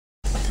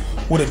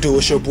What it do?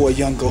 It's your boy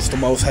Young Ghost, the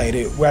most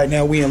hated. Right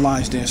now we in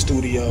Lionsden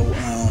Studio.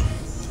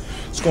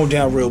 It's going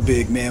down real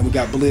big, man. We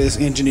got Blizz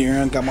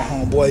Engineering, got my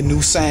homeboy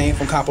New Sane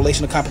from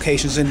Compilation of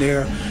Complications in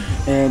there,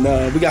 and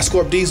we got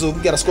Scorp Diesel.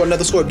 We got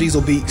another Scorp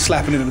Diesel beat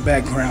slapping it in the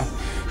background.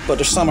 But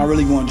there's something I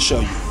really wanted to show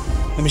you.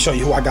 Let me show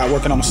you who I got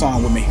working on the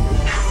song with me.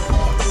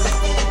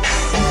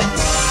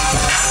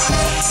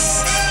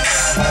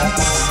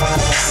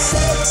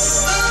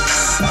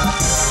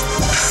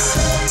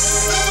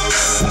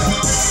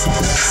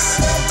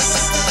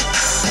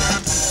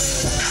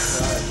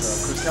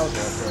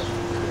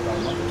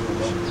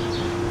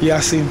 Yeah, I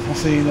seen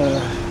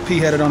P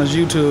had it on his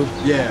YouTube.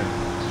 Yeah.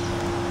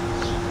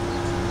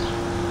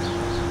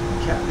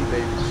 Catly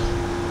baby.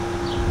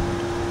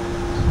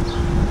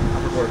 I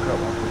recorded Kutt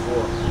once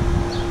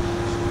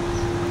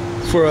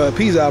before. For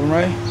P's album,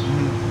 right?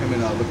 Mm-hmm.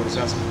 Him and Liquid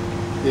Assassin.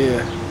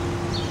 Yeah.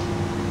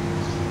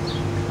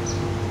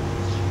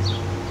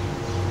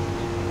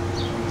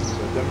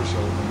 The Denver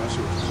show, man, that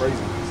shit was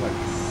crazy. It's like,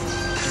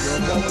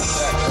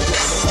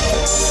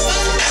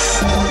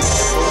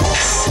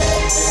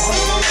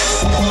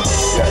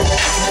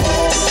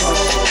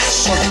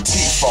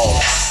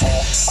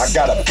 I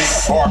got a big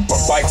bark,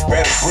 but bike's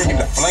better, bringing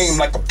the flame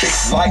like a big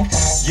light.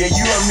 Yeah,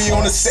 you heard me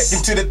on the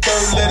second to the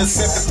third letter,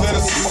 seventh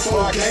letter.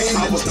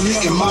 I was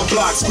beating my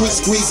block,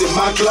 squeezing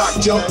my Glock,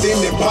 jumped in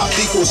and popped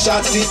equal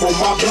shots deep on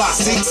my block,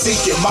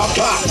 seeking my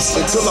box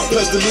until I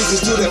pledged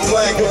allegiance to that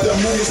flag of the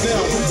moon is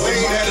down.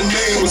 Wayne had a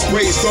name, was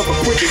raised up a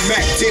quick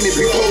Mac 10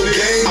 before the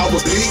game. I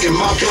was beating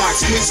my block,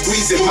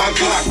 squeezing my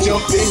Glock,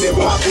 jumped in and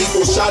popped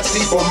equal shots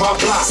deep on my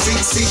block,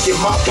 seeking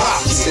my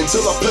box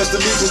until I pledged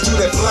allegiance to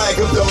that flag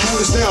of the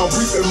moon is down.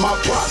 Reaping my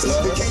props.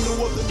 There came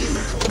no other name.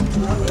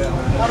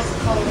 How does the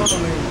Colorado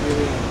niggas get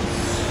in?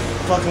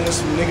 Fucking with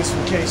some niggas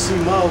from KC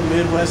Mo,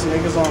 Midwest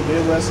niggas on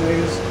Midwest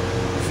niggas.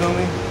 You feel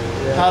me?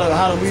 Yeah.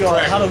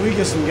 How do we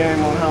get some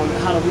game on how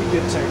do we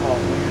get take off,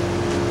 nigga?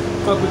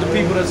 Fuck with the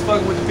people that's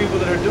fucking with the people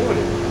that are doing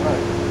it. Right.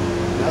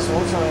 That's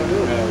what I'm trying to do.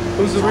 Yeah.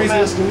 Who's the reason?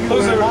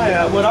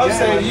 What I'm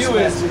saying to you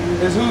is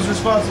who's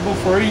responsible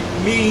for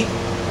me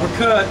or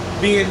Kutt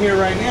being here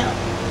right now?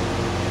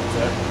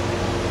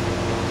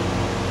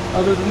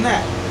 Other than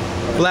that,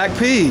 Black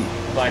P.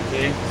 Black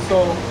P.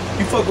 So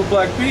you fuck with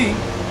Black P.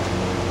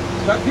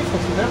 Black P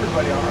fucks with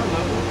everybody on our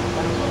level.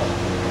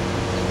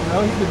 You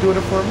know, he's been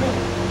doing it for a minute,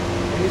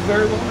 and he's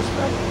very well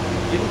respected.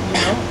 You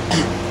know,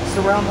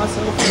 surround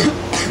myself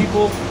with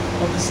people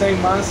of the same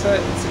mindset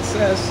and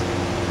success,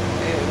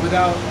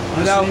 without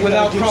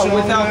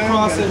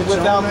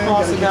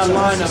crossing that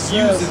line of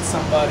using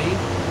somebody.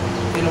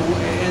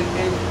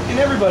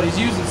 And everybody's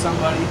using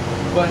somebody,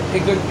 but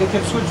it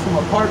can switch from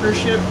a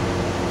partnership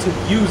to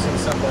using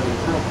somebody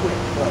real quick.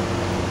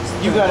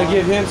 You got to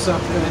give him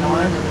something in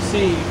order to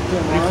receive.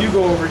 And if you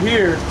go over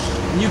here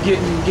and you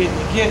getting,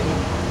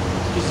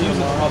 just using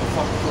the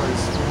motherfucker for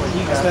what he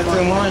got. That's that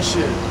thin line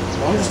shit.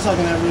 I'm just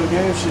talking that real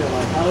game shit.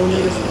 Like, how do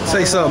we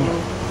say something?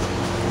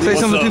 Say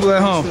something to people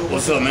at home.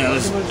 What's up, man?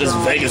 This is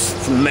Vegas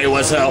from the May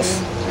West House.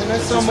 And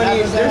there's so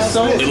many.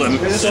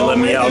 They let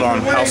me out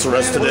on house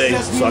arrest today,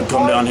 so I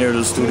come down here to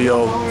the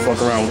studio,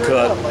 fuck around with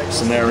Kutt,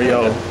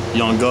 Scenario,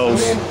 Young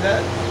Ghost,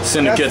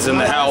 Syndicate's in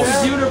the house,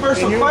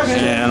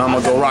 and I'm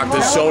gonna go rock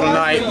this show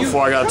tonight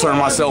before I gotta turn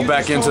myself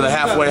back into the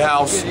halfway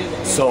house.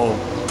 So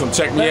come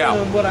check me out.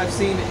 Better than what I've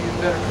seen in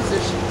better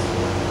positions.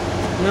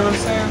 You know what I'm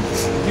saying?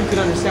 You can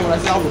understand what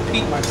I say. I'll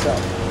repeat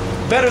myself.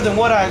 Better than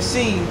what I've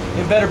seen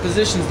in better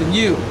positions than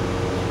you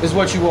is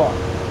what you are.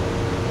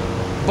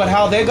 But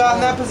how they got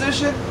in that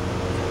position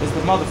is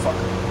the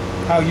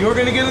motherfucker. How you're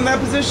gonna get in that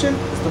position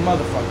is the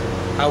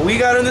motherfucker. How we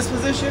got in this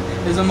position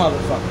is a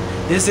motherfucker.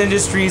 This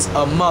industry's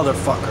a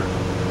motherfucker.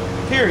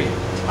 Period.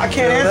 I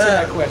can't answer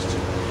that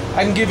question.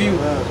 I can give you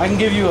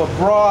a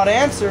broad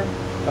answer,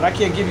 but I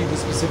can't give you the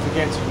specific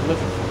answer you're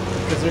looking for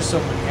because there's so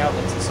many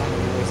outlets and so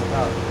many ways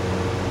about it.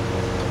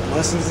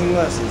 Lessons and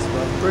lessons,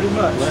 bro. Pretty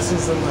much.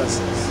 Lessons and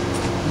lessons.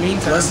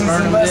 Meantime, lessons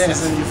and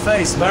lessons in your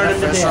face, man.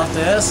 Fresh off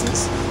the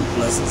essence.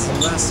 Lessons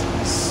and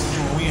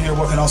lessons. We in here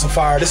working on some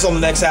fire. This is on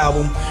the next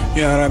album.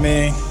 You know what I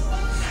mean?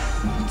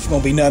 It's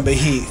gonna be nothing but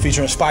heat.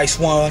 Featuring Spice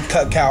One,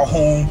 Kutt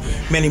Calhoun,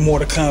 many more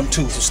to come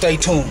too. So stay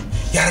tuned.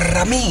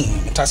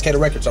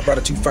 IntoxikatedRekords. I brought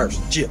it to you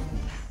first. Jip.